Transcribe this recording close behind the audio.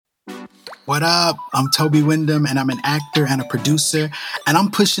What up? I'm Toby Wyndham, and I'm an actor and a producer, and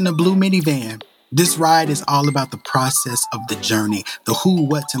I'm pushing the blue minivan. This ride is all about the process of the journey, the who,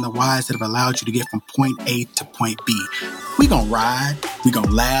 what's, and the whys that have allowed you to get from point A to point B. We gonna ride, we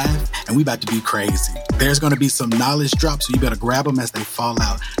gonna laugh, and we about to be crazy. There's gonna be some knowledge drops, so you better grab them as they fall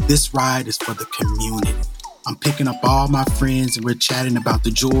out. This ride is for the community. I'm picking up all my friends and we're chatting about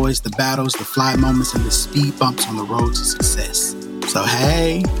the joys, the battles, the fly moments, and the speed bumps on the road to success. So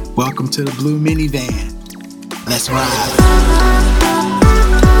hey, welcome to the Blue Minivan. Let's ride.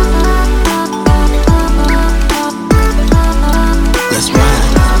 Let's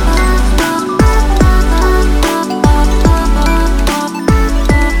ride.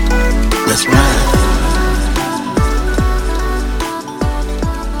 Let's ride.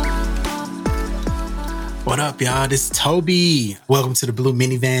 What up, y'all? This is Toby. Welcome to the Blue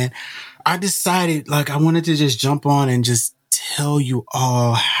Minivan. I decided, I wanted to just jump on and just tell you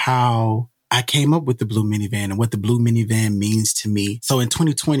all how I came up with the Blue Minivan and what the Blue Minivan means to me. So in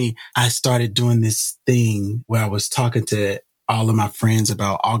 2020, I started doing this thing where I was talking to all of my friends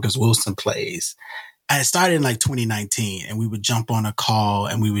about August Wilson plays. I started in 2019 and we would jump on a call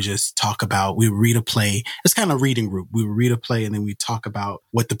and we would just talk about, we would read a play. It's kind of a reading group. We would read a play and then we talk about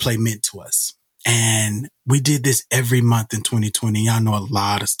what the play meant to us. And we did this every month in 2020. Y'all know a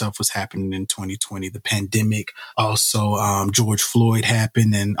lot of stuff was happening in 2020. The pandemic, also George Floyd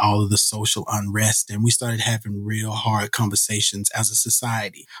happened and all of the social unrest. And we started having real hard conversations as a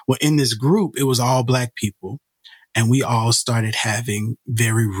society. Well, in this group, it was all Black people. And we all started having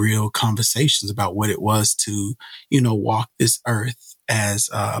very real conversations about what it was to, walk this earth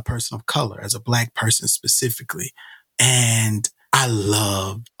as a person of color, as a Black person specifically. And I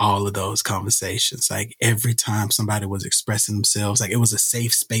loved all of those conversations. Every time somebody was expressing themselves, it was a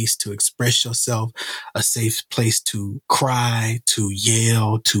safe space to express yourself, a safe place to cry, to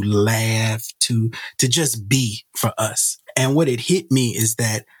yell, to laugh, to just be for us. And what it hit me is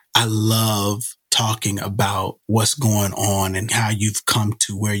that I love talking about what's going on and how you've come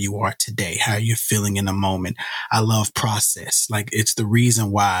to where you are today, how you're feeling in the moment. I love process. It's the reason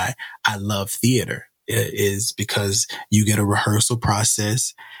why I love theater. Is because you get a rehearsal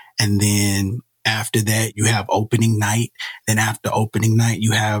process. And then after that, you have opening night. Then after opening night,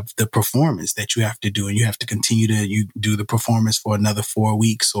 you have the performance that you have to do. And you have to continue you do the performance for another 4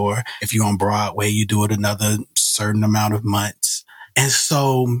 weeks. Or if you're on Broadway, you do it another certain amount of months. And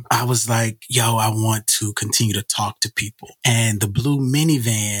so I was like, I want to continue to talk to people. And the Blue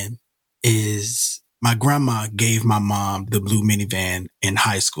Minivan is... My grandma gave my mom the blue minivan in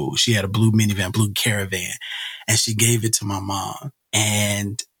high school. She had a blue minivan, blue Caravan, and she gave it to my mom.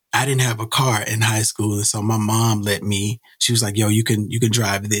 And I didn't have a car in high school. And so my mom let me, she was like, you can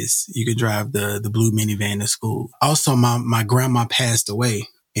drive this. You can drive the blue minivan to school. Also, my grandma passed away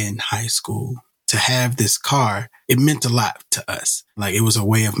in high school. To have this car, it meant a lot to us. It was a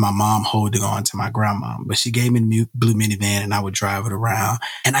way of my mom holding on to my grandma. But she gave me the blue minivan and I would drive it around.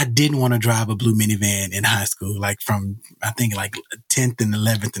 And I didn't want to drive a blue minivan in high school. From, I think 10th and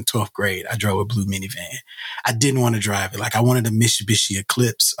 11th and 12th grade, I drove a blue minivan. I didn't want to drive it. I wanted a Mitsubishi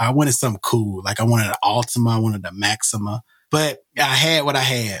Eclipse. I wanted something cool. I wanted an Altima. I wanted a Maxima. But I had what I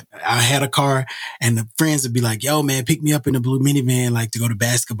had. I had a car and the friends would be like, yo, man, pick me up in the blue minivan, to go to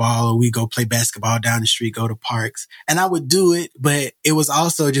basketball, or we go play basketball down the street, go to parks. And I would do it, but it was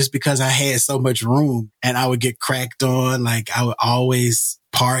also just because I had so much room and I would get cracked on. I would always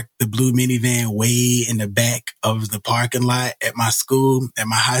park the blue minivan way in the back of the parking lot at my school, at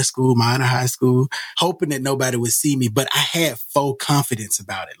my high school, minor high school, hoping that nobody would see me. But I had full confidence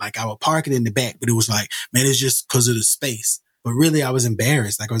about it. I would park it in the back, but it was man, it's just because of the space. But really, I was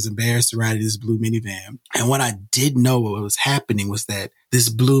embarrassed. I was embarrassed to ride this blue minivan. And what I didn't know what was happening was that this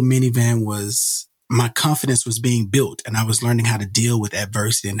blue minivan my confidence was being built and I was learning how to deal with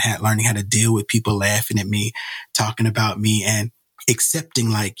adversity and learning how to deal with people laughing at me, talking about me and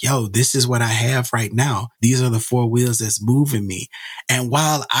accepting this is what I have right now. These are the four wheels that's moving me. And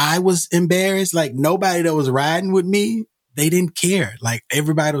while I was embarrassed, nobody that was riding with me, they didn't care.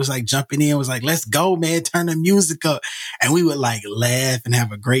 Everybody was jumping in, was let's go, man, turn the music up. And we would laugh and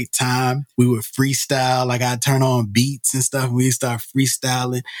have a great time. We would freestyle. I'd turn on beats and stuff. We'd start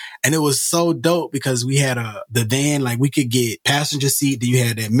freestyling. And it was so dope because we had the van, we could get passenger seat. Then you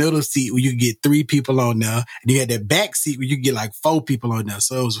had that middle seat where you could get 3 people on there. And you had that back seat where you could get 4 people on there.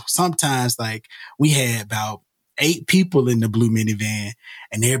 So it was sometimes we had about 8 people in the blue minivan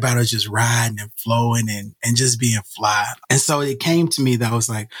and everybody was just riding and flowing and just being fly. And so it came to me that I was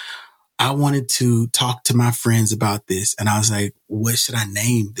I wanted to talk to my friends about this. And I was like, what should I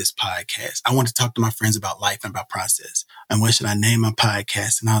name this podcast? I wanted to talk to my friends about life and about process. And what should I name my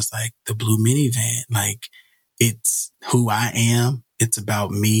podcast? And I was like, The Blue Minivan. Like, it's who I am. It's about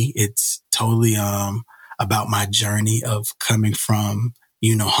me. It's totally about my journey of coming from,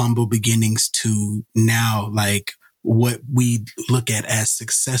 humble beginnings to now, like, what we look at as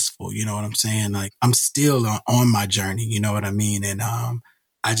successful. You know what I'm saying? Like, I'm still on my journey. You know what I mean? And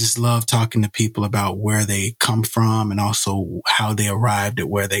I just love talking to people about where they come from and also how they arrived at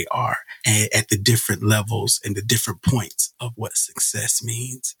where they are and at the different levels and the different points of what success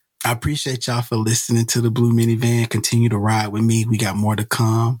means. I appreciate y'all for listening to the Blue Minivan. Continue to ride with me. We got more to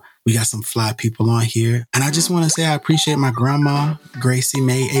come. We got some fly people on here. And I just want to say I appreciate my grandma, Gracie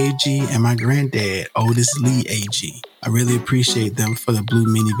Mae AG, and my granddad, Otis Lee AG. I really appreciate them for the Blue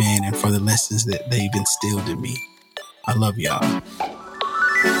Minivan and for the lessons that they've instilled in me. I love y'all.